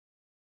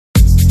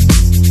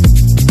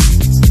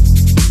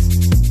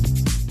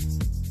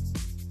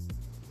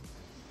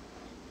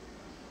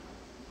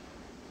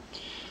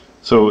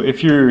So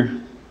if you're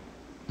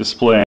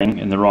displaying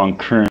in the wrong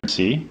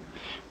currency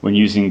when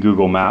using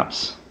Google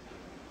Maps,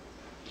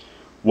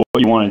 what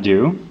you want to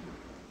do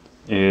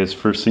is,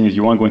 first thing is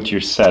you want to go into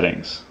your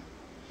settings.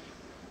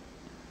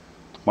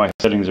 My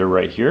settings are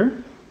right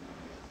here.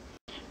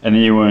 And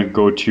then you want to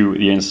go to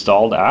the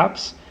installed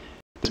apps.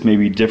 This may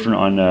be different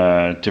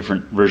on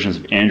different versions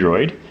of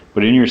Android,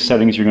 but in your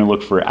settings you're going to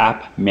look for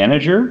App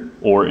Manager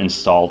or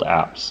Installed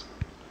Apps.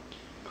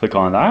 Click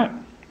on that.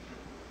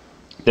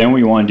 Then what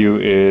you want to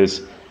do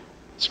is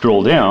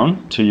scroll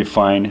down till you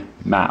find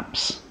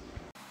Maps.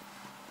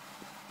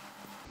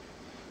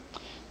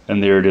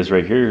 And there it is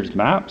right here, here's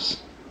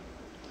Maps.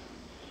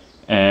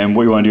 And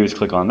what you want to do is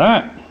click on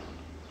that.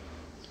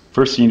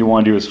 First thing you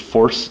want to do is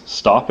force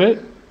stop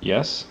it.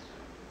 Yes.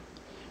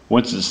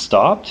 Once it's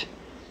stopped,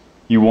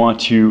 you want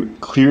to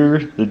clear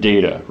the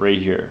data right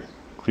here.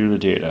 Clear the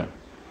data.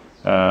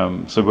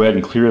 So go ahead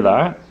and clear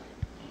that.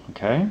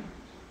 Okay.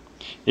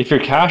 If your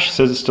cache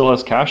says it still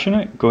has cache in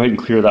it, go ahead and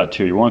clear that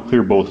too. You want to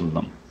clear both of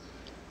them.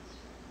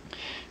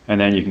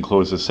 And then you can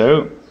close this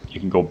out.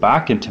 You can go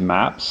back into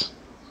Maps.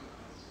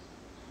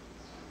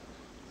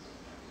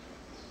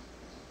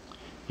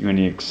 You're going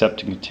to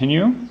accept and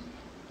continue.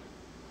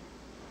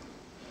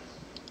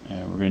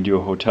 And we're going to do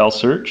a hotel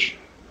search.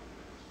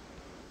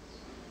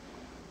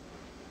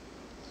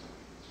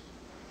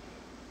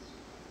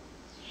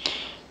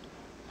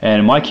 And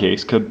in my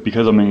case,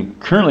 because I'm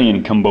currently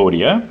in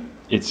Cambodia,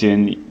 it's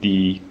in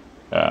the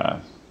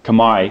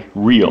Khmer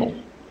Rio.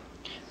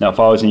 Now, if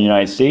I was in the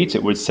United States,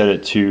 it would set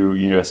it to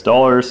US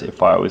dollars.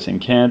 If I was in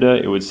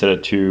Canada, it would set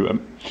it to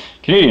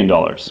Canadian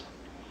dollars,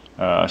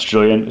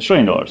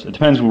 Australian dollars. It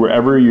depends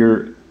wherever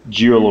your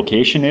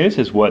geolocation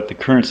is what the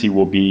currency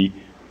will be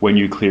when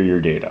you clear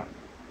your data.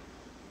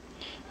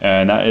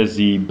 And that is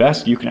the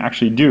best you can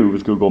actually do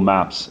with Google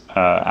Maps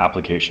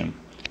application.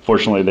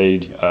 Fortunately,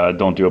 they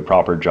don't do a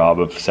proper job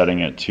of setting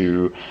it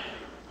to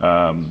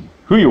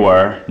who you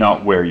are,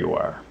 not where you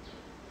are.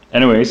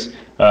 Anyways,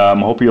 I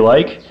hope you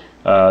like.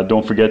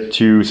 Don't forget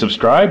to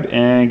subscribe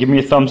and give me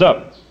a thumbs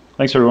up.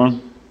 Thanks,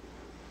 everyone.